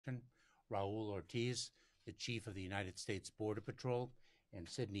Raul Ortiz, the Chief of the United States Border Patrol, and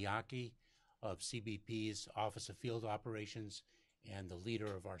Sidney Aki of CBP's Office of Field Operations and the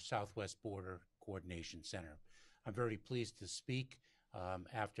leader of our Southwest Border Coordination Center. I'm very pleased to speak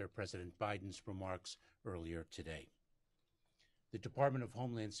after President Biden's remarks earlier today. The Department of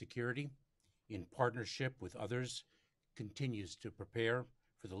Homeland Security, in partnership with others, continues to prepare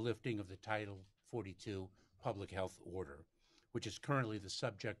for the lifting of the Title 42 public health order, which is currently the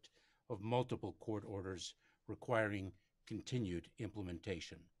subject of multiple court orders requiring continued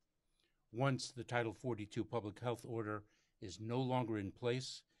implementation. Once the Title 42 public health order is no longer in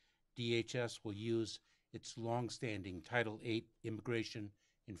place, DHS will use its longstanding Title 8 immigration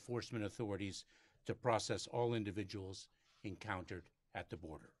enforcement authorities to process all individuals encountered at the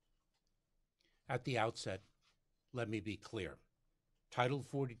border. At the outset, let me be clear. Title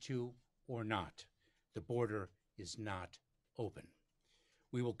 42 or not, the border is not open.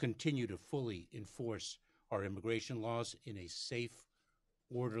 We will continue to fully enforce our immigration laws in a safe,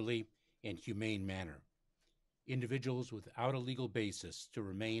 orderly, and humane manner. Individuals without a legal basis to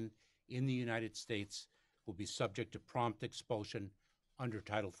remain in the United States will be subject to prompt expulsion under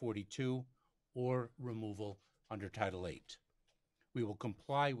Title 42 or removal under Title 8. We will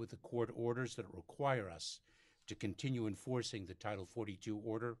comply with the court orders that require us to continue enforcing the Title 42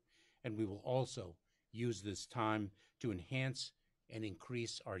 order, and we will also use this time to enhance and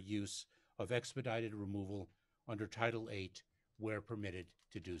increase our use of expedited removal under Title 8 where permitted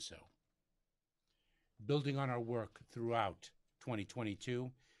to do so. Building on our work throughout 2022,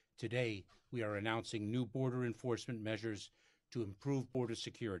 today we are announcing new border enforcement measures to improve border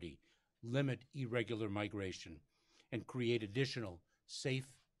security, limit irregular migration, and create additional safe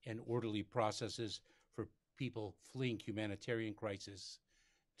and orderly processes for people fleeing humanitarian crises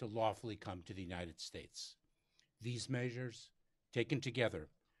to lawfully come to the United States. These measures, taken together,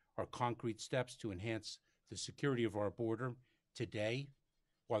 are concrete steps to enhance the security of our border today,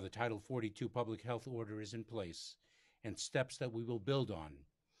 while the Title 42 public health order is in place, and steps that we will build on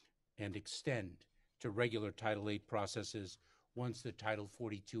and extend to regular Title 8 processes once the Title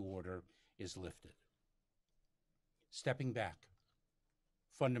 42 order is lifted. Stepping back,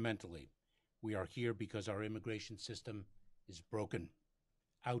 fundamentally, we are here because our immigration system is broken,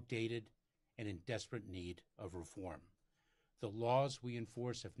 outdated, and in desperate need of reform. The laws we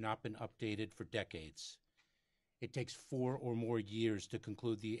enforce have not been updated for decades. It takes 4 or more years to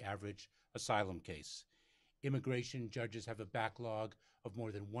conclude the average asylum case. Immigration judges have a backlog of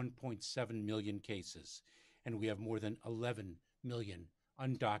more than 1.7 million cases, and we have more than 11 million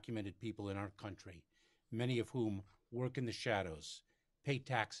undocumented people in our country, many of whom work in the shadows, pay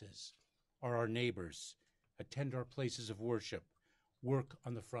taxes, are our neighbors, attend our places of worship, work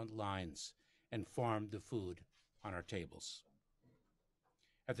on the front lines, and farm the food on our tables.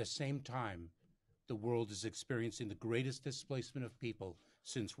 At the same time, the world is experiencing the greatest displacement of people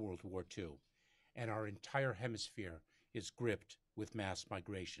since World War II, and our entire hemisphere is gripped with mass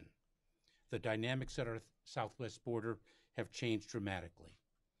migration. The dynamics at our southwest border have changed dramatically.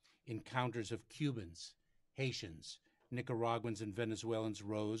 Encounters of Cubans, Haitians, Nicaraguans, and Venezuelans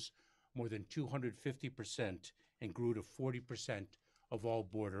rose more than 250% and grew to 40% of all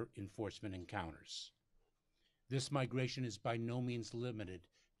border enforcement encounters. This migration is by no means limited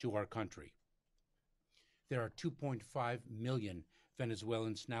to our country. There are 2.5 million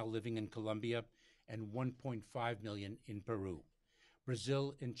Venezuelans now living in Colombia and 1.5 million in Peru.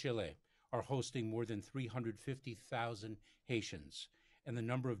 Brazil and Chile are hosting more than 350,000 Haitians, and the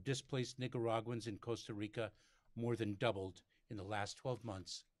number of displaced Nicaraguans in Costa Rica more than doubled in the last 12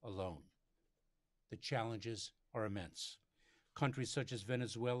 months alone. The challenges are immense. Countries such as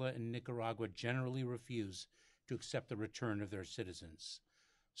Venezuela and Nicaragua generally refuse to accept the return of their citizens.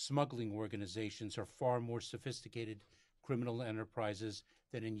 Smuggling organizations are far more sophisticated criminal enterprises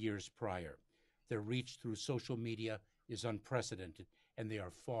than in years prior. Their reach through social media is unprecedented, and they are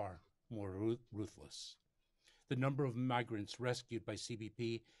far more ruthless. The number of migrants rescued by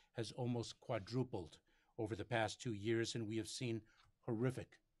CBP has almost quadrupled over the past 2 years, and we have seen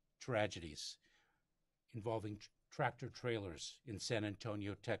horrific tragedies involving tractor trailers in San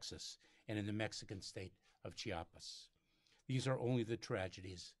Antonio, Texas, and in the Mexican state of Chiapas. These are only the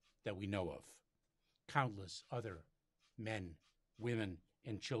tragedies that we know of. Countless other men, women,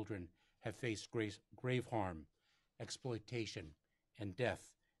 and children have faced grave harm, exploitation, and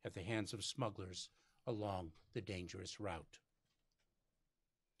death at the hands of smugglers along the dangerous route.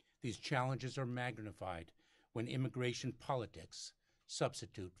 These challenges are magnified when immigration politics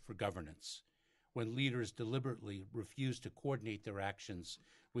substitute for governance, when leaders deliberately refuse to coordinate their actions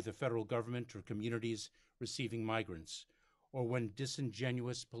with the federal government or communities receiving migrants, or when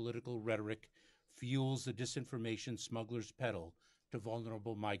disingenuous political rhetoric fuels the disinformation smugglers peddle to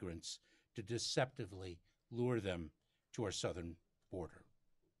vulnerable migrants to deceptively lure them to our southern border.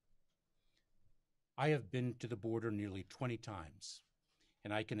 I have been to the border nearly 20 times,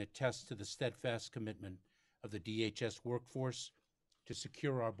 and I can attest to the steadfast commitment of the DHS workforce to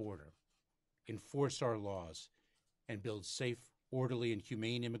secure our border, enforce our laws, and build safe, orderly, and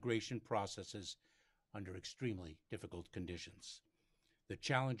humane immigration processes under extremely difficult conditions. The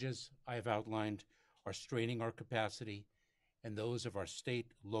challenges I have outlined are straining our capacity and those of our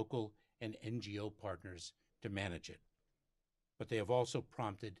state, local, and NGO partners to manage it. But they have also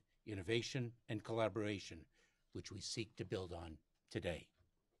prompted innovation and collaboration, which we seek to build on today.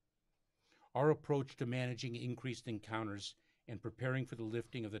 Our approach to managing increased encounters and preparing for the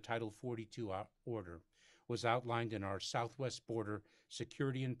lifting of the Title 42 order was outlined in our Southwest Border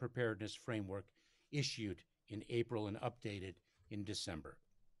Security and Preparedness Framework issued in April and updated in December.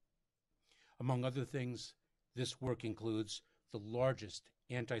 Among other things, this work includes the largest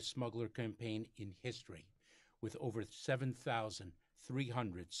anti-smuggler campaign in history, with over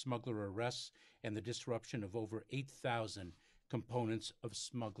 7,300 smuggler arrests and the disruption of over 8,000 components of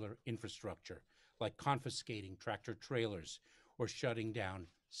smuggler infrastructure, like confiscating tractor trailers or shutting down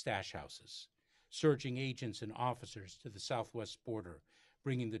stash houses, surging agents and officers to the southwest border,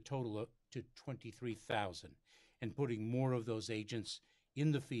 bringing the total up to 23,000, and putting more of those agents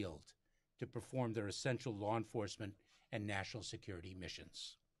in the field to perform their essential law enforcement and national security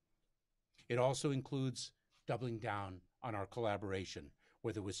missions. It also includes doubling down on our collaboration,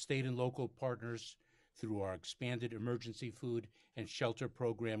 whether with state and local partners through our expanded emergency food and shelter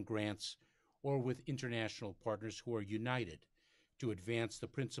program grants, or with international partners who are united to advance the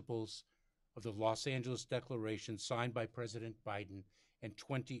principles of the Los Angeles Declaration signed by President Biden and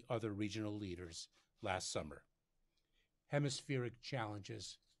 20 other regional leaders last summer. Hemispheric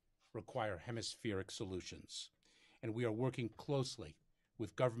challenges require hemispheric solutions, and we are working closely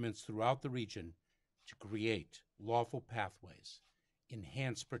with governments throughout the region to create lawful pathways,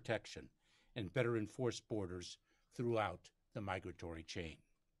 enhance protection, and better enforce borders throughout the migratory chain.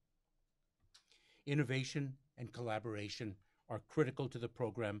 Innovation and collaboration are critical to the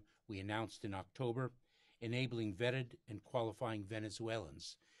program we announced in October, enabling vetted and qualifying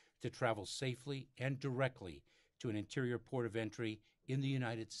Venezuelans to travel safely and directly to an interior port of entry in the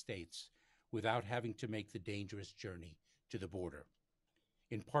United States without having to make the dangerous journey to the border.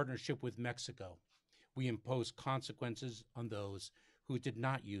 In partnership with Mexico, we impose consequences on those who did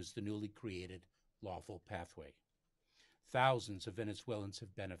not use the newly created lawful pathway. Thousands of Venezuelans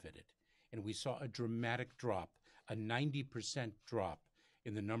have benefited, and we saw a dramatic drop, a 90% drop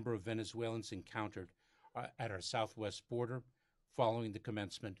in the number of Venezuelans encountered at our southwest border following the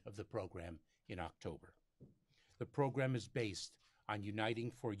commencement of the program in October. The program is based on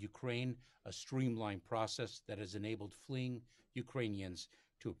Uniting for Ukraine, a streamlined process that has enabled fleeing Ukrainians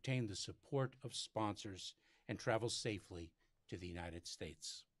to obtain the support of sponsors and travel safely to the United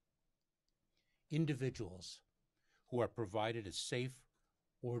States. Individuals who are provided a safe,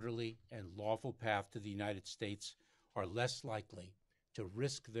 orderly, and lawful path to the United States are less likely to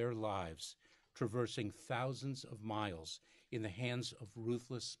risk their lives traversing thousands of miles in the hands of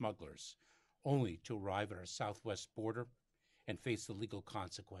ruthless smugglers, only to arrive at our southwest border and face the legal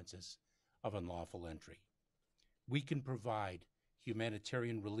consequences of unlawful entry. We can provide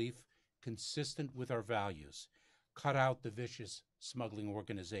humanitarian relief consistent with our values, cut out the vicious smuggling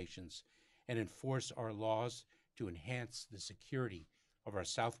organizations, and enforce our laws to enhance the security of our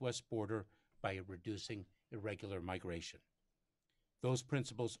southwest border by reducing irregular migration. Those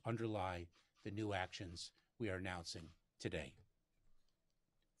principles underlie the new actions we are announcing today.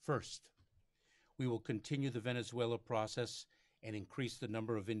 First, we will continue the Venezuela process and increase the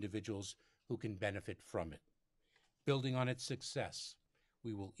number of individuals who can benefit from it. Building on its success,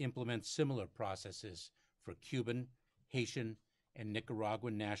 we will implement similar processes for Cuban, Haitian, and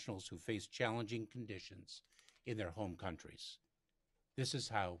Nicaraguan nationals who face challenging conditions in their home countries. This is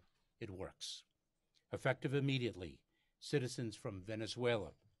how it works. Effective immediately, citizens from Venezuela,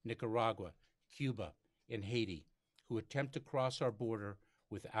 Nicaragua, Cuba, and Haiti who attempt to cross our border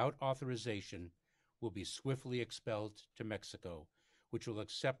without authorization will be swiftly expelled to Mexico, which will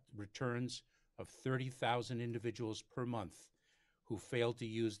accept returns of 30,000 individuals per month who fail to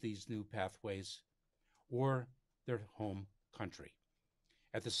use these new pathways or their home country.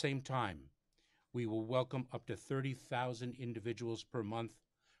 At the same time, we will welcome up to 30,000 individuals per month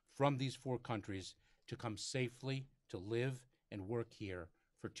from these 4 countries to come safely to live and work here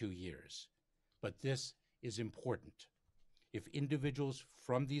for 2 years. But this is important. If individuals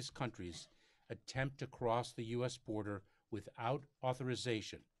from these countries attempt to cross the U.S. border without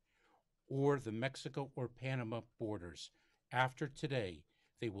authorization or the Mexico or Panama borders after today,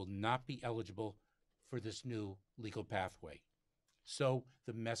 they will not be eligible for this new legal pathway. So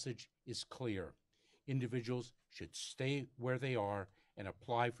the message is clear. Individuals should stay where they are and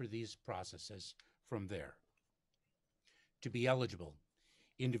apply for these processes from there. To be eligible,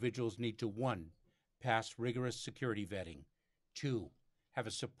 individuals need to 1. Pass rigorous security vetting, 2. Have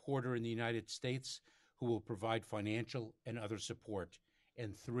a supporter in the United States who will provide financial and other support,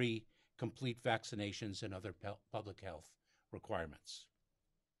 and 3. Complete vaccinations and other public health requirements.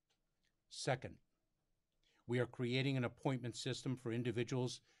 Second, we are creating an appointment system for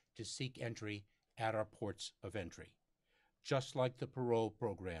individuals to seek entry at our ports of entry. Just like the parole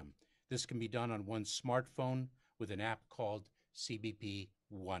program, this can be done on one's smartphone with an app called CBP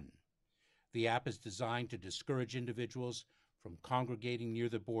One. The app is designed to discourage individuals from congregating near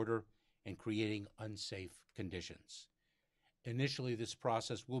the border and creating unsafe conditions. Initially, this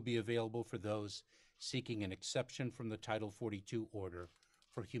process will be available for those seeking an exception from the Title 42 order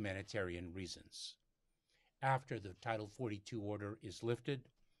for humanitarian reasons. After the Title 42 order is lifted,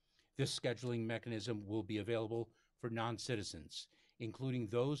 this scheduling mechanism will be available for non-citizens, including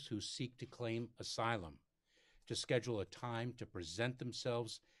those who seek to claim asylum, to schedule a time to present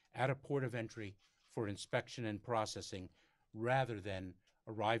themselves at a port of entry for inspection and processing rather than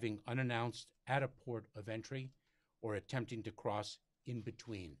arriving unannounced at a port of entry or attempting to cross in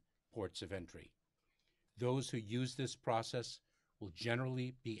between ports of entry. Those who use this process will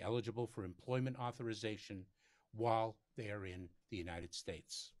generally be eligible for employment authorization while they are in the United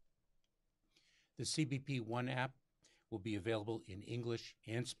States. The CBP One app will be available in English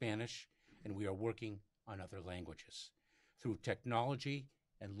and Spanish, and we are working on other languages. Through technology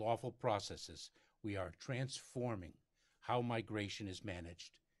and lawful processes, we are transforming how migration is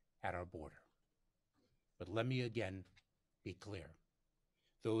managed at our border. But let me again be clear.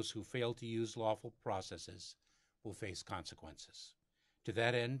 Those who fail to use lawful processes will face consequences. To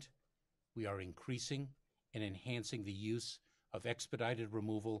that end, we are increasing and enhancing the use of expedited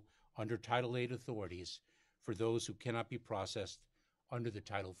removal under Title VIII authorities for those who cannot be processed under the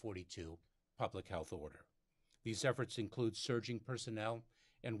Title 42 public health order. These efforts include surging personnel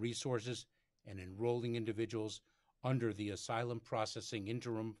and resources and enrolling individuals under the Asylum Processing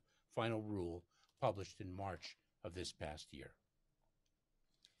Interim Final Rule published in March of this past year.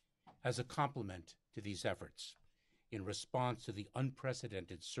 As a complement to these efforts, in response to the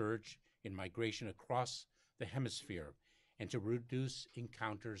unprecedented surge in migration across the hemisphere and to reduce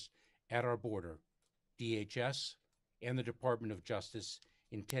encounters at our border, DHS and the Department of Justice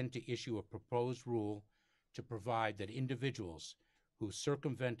intend to issue a proposed rule to provide that individuals who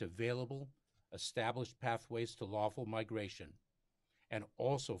circumvent available, established pathways to lawful migration and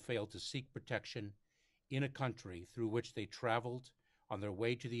also fail to seek protection in a country through which they traveled on their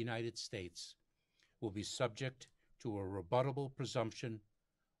way to the United States will be subject to a rebuttable presumption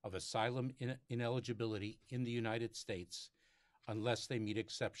of asylum ineligibility in the United States unless they meet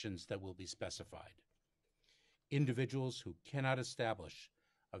exceptions that will be specified. Individuals who cannot establish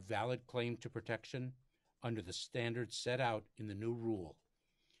a valid claim to protection under the standards set out in the new rule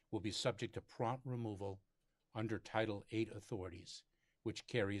will be subject to prompt removal under Title VIII authorities, which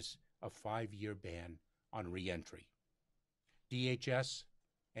carries a 5-year ban on reentry. DHS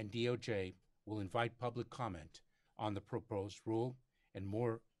and DOJ will invite public comment on the proposed rule, and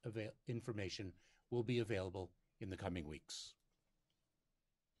more information will be available in the coming weeks.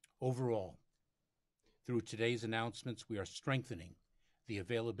 Overall, through today's announcements, we are strengthening the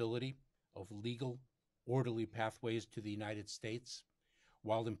availability of legal, orderly pathways to the United States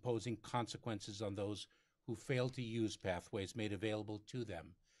while imposing consequences on those who fail to use pathways made available to them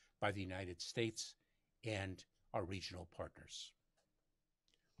by the United States and our regional partners.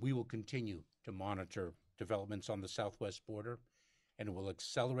 We will continue to monitor developments on the southwest border and will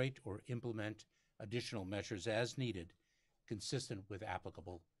accelerate or implement additional measures as needed, consistent with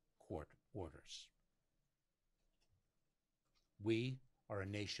applicable court orders. We are a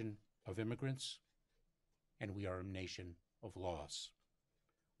nation of immigrants, and we are a nation of laws.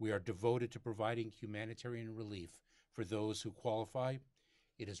 We are devoted to providing humanitarian relief for those who qualify.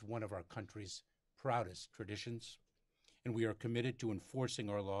 It is one of our country's proudest traditions, and we are committed to enforcing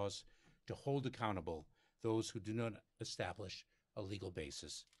our laws to hold accountable those who do not establish a legal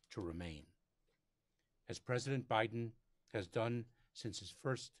basis to remain. As President Biden has done since his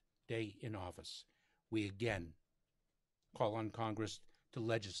first day in office, we again call on Congress to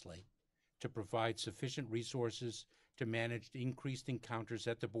legislate to provide sufficient resources to manage increased encounters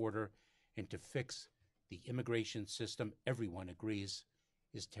at the border and to fix the immigration system everyone agrees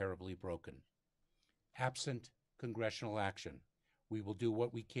is terribly broken. Absent congressional action. We will do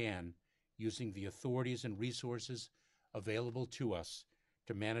what we can using the authorities and resources available to us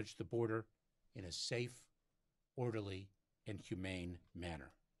to manage the border in a safe, orderly, and humane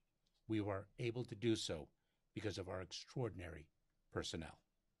manner. We were able to do so because of our extraordinary personnel.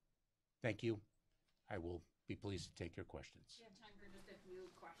 Thank you. I will be pleased to take your questions. We have time for just a few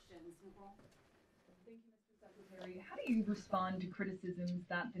questions. Nicole? Thank you, Mr. Secretary. How do you respond to criticisms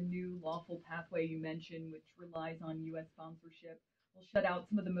that the new lawful pathway you mentioned, which relies on U.S. sponsorship, will shut out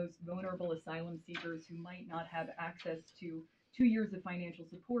some of the most vulnerable asylum seekers who might not have access to 2 years of financial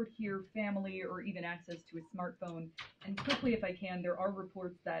support here, family, or even access to a smartphone? And quickly, if I can, there are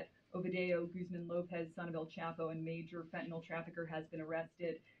reports that Ovidio Guzman Lopez, son of El Chapo and major fentanyl trafficker, has been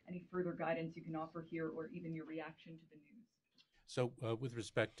arrested. Any further guidance you can offer here, or even your reaction to the news? So, with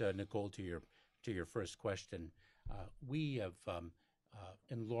respect, Nicole, to your first question, we have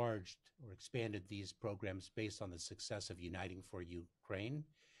enlarged or expanded these programs based on the success of Uniting for Ukraine,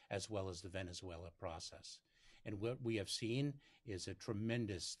 as well as the Venezuela process. And what we have seen is a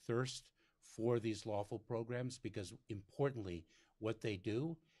tremendous thirst for these lawful programs because, importantly, what they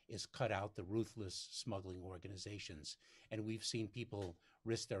do is cut out the ruthless smuggling organizations. And we've seen people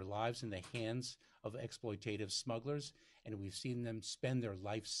risk their lives in the hands of exploitative smugglers, and we've seen them spend their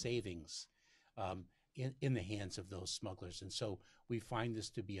life savings in the hands of those smugglers. And so we find this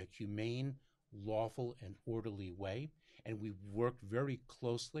to be a humane, lawful, and orderly way. And we've worked very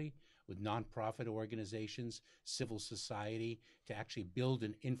closely with nonprofit organizations, civil society, to actually build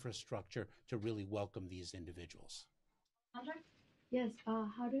an infrastructure to really welcome these individuals. Yes,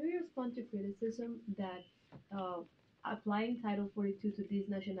 how do you respond to criticism that applying Title 42 to these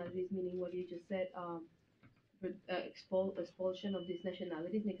nationalities, meaning what you just said, expulsion of these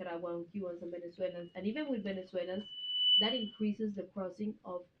nationalities, Nicaraguan, Cubans, and Venezuelans, and even with Venezuelans, that increases the crossing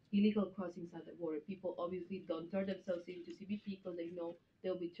of illegal crossings at the border. People obviously don't turn themselves into CBP because they know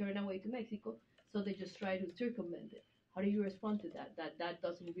they'll be turned away to Mexico, so they just try to circumvent it. How do you respond to that? That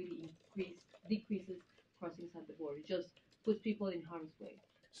doesn't really decreases crossings at the border. It just puts people in harm's way.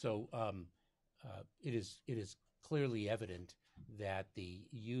 So it is clearly evident that the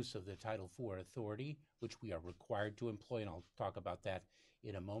use of the Title IV authority, which we are required to employ, and I'll talk about that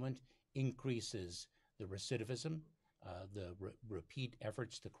in a moment, increases the recidivism, the repeat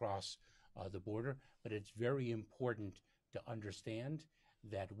efforts to cross the border. But it's very important to understand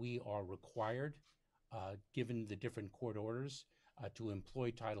that we are required, given the different court orders, to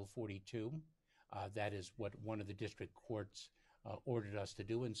employ Title 42. That is what one of the district courts ordered us to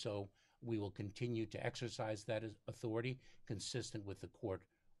do, and so we will continue to exercise that authority consistent with the court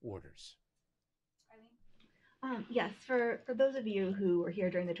orders. Yes, for those of you who were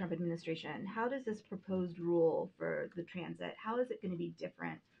here during the Trump administration, how does this proposed rule for the transit, how is it going to be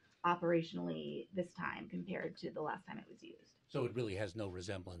different operationally this time compared to the last time it was used? So it really has no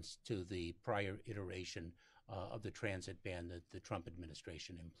resemblance to the prior iteration of the transit ban that the Trump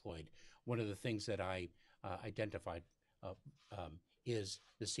administration employed. One of the things that I identified is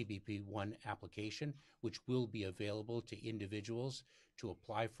the CBP-1 application, which will be available to individuals to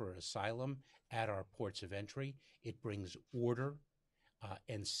apply for asylum at our ports of entry. It brings order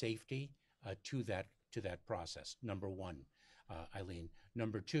and safety to that process, number one, Eileen.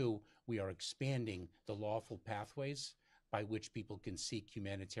 Number two, we are expanding the lawful pathways by which people can seek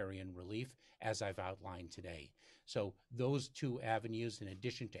humanitarian relief, as I've outlined today. So those two avenues, in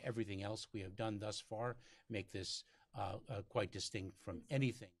addition to everything else we have done thus far, make this quite distinct from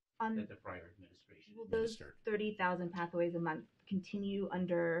anything that the prior administration administered. Will those 30,000 pathways a month continue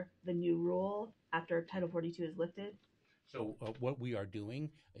under the new rule after Title 42 is lifted? So what we are doing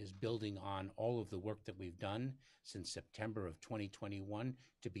is building on all of the work that we've done since September of 2021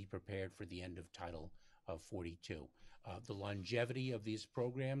 to be prepared for the end of Title 42. The longevity of these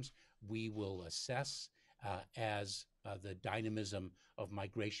programs we will assess as the dynamism of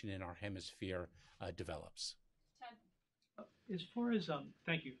migration in our hemisphere develops. As far as,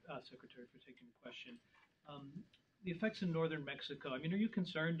 thank you, Secretary, for taking the question. The effects in northern Mexico, I mean, are you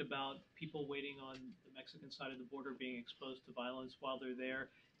concerned about people waiting on the Mexican side of the border being exposed to violence while they're there?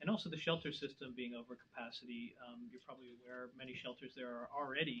 And also the shelter system being over capacity. You're probably aware many shelters there are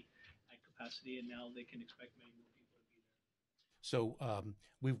already at capacity, and now they can expect many more people to be there. So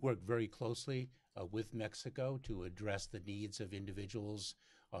we've worked very closely with Mexico to address the needs of individuals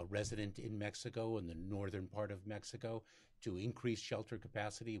resident in Mexico and the northern part of Mexico to increase shelter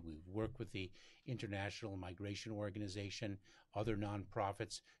capacity. We've worked with the International Migration Organization, other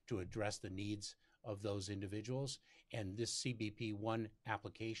nonprofits to address the needs of those individuals. And this CBP-1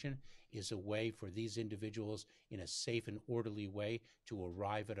 application is a way for these individuals in a safe and orderly way to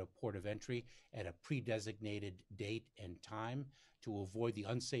arrive at a port of entry at a pre-designated date and time to avoid the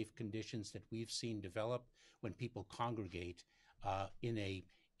unsafe conditions that we've seen develop when people congregate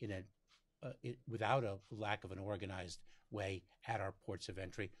without a lack of an organized way at our ports of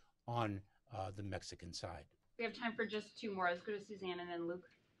entry on the Mexican side. We have time for just two more. Let's go to Suzanne and then Luke.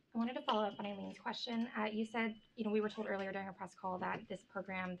 I wanted to follow up on Eileen's question. You said, we were told earlier during a press call that this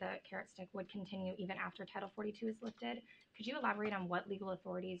program, the Carrot Stick, would continue even after Title 42 is lifted. Could you elaborate on what legal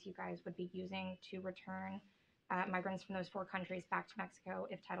authorities you guys would be using to return migrants from those 4 countries back to Mexico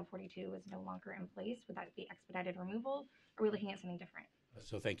if Title 42 is no longer in place? Would that be expedited removal? Or are we looking at something different?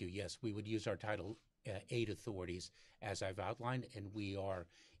 So thank you. Yes, we would use our Title 8 authorities as I've outlined, and we are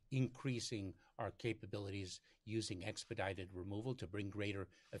increasing our capabilities using expedited removal to bring greater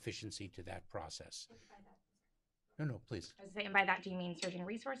efficiency to that process. No, please. I was saying, by that, do you mean surging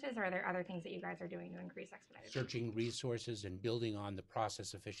resources, or are there other things that you guys are doing to increase expedited? Searching resources and building on the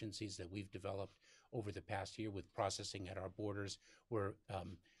process efficiencies that we've developed over the past year with processing at our borders. We're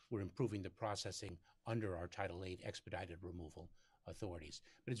improving the processing under our Title 8 expedited removal authorities.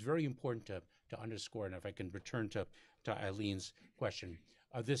 But it's very important to underscore, and if I can return to Eileen's question,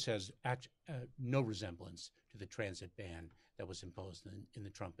 this has no resemblance to the transit ban that was imposed in the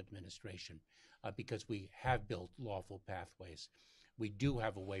Trump administration because we have built lawful pathways. We do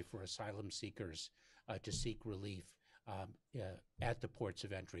have a way for asylum seekers to seek relief at the ports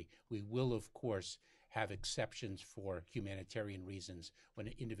of entry. We will, of course, have exceptions for humanitarian reasons when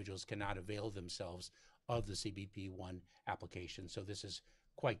individuals cannot avail themselves of the CBP-1 application. So this is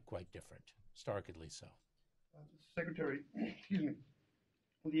quite different, starkly so. Secretary, excuse me.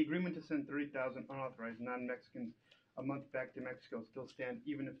 Will the agreement to send 30,000 unauthorized non-Mexicans a month back to Mexico still stand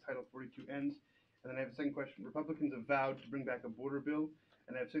even if Title 42 ends? And then I have a second question. Republicans have vowed to bring back a border bill,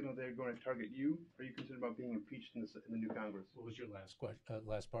 and I have signaled they're going to target you. Are you concerned about being impeached in the new Congress? What was your last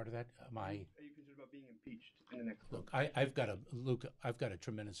part of that? Are you concerned about being impeached in the next? Look, I've got a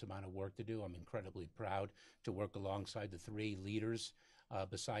tremendous amount of work to do. I'm incredibly proud to work alongside the 3 leaders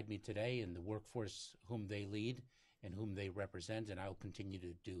beside me today and the workforce whom they lead and whom they represent, and I'll continue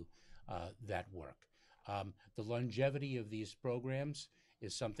to do that work. The longevity of these programs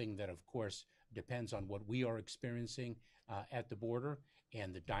is something that, of course, depends on what we are experiencing at the border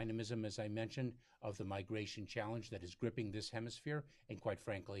and the dynamism, as I mentioned, of the migration challenge that is gripping this hemisphere and, quite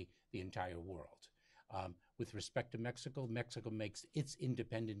frankly, the entire world. With respect to Mexico, Mexico makes its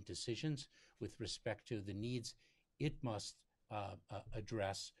independent decisions with respect to the needs it must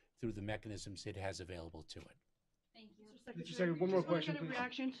address through the mechanisms it has available to it. Thank you. Mr. Secretary, one more question, please.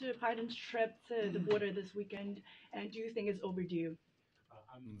 Reaction to Biden's trip to the border this weekend, and do you think it's overdue?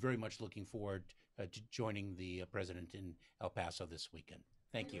 I'm very much looking forward to joining the president in El Paso this weekend.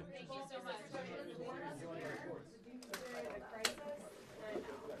 Thank you. Thank you so much.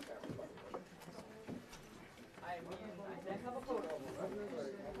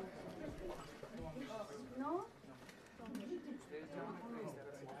 No?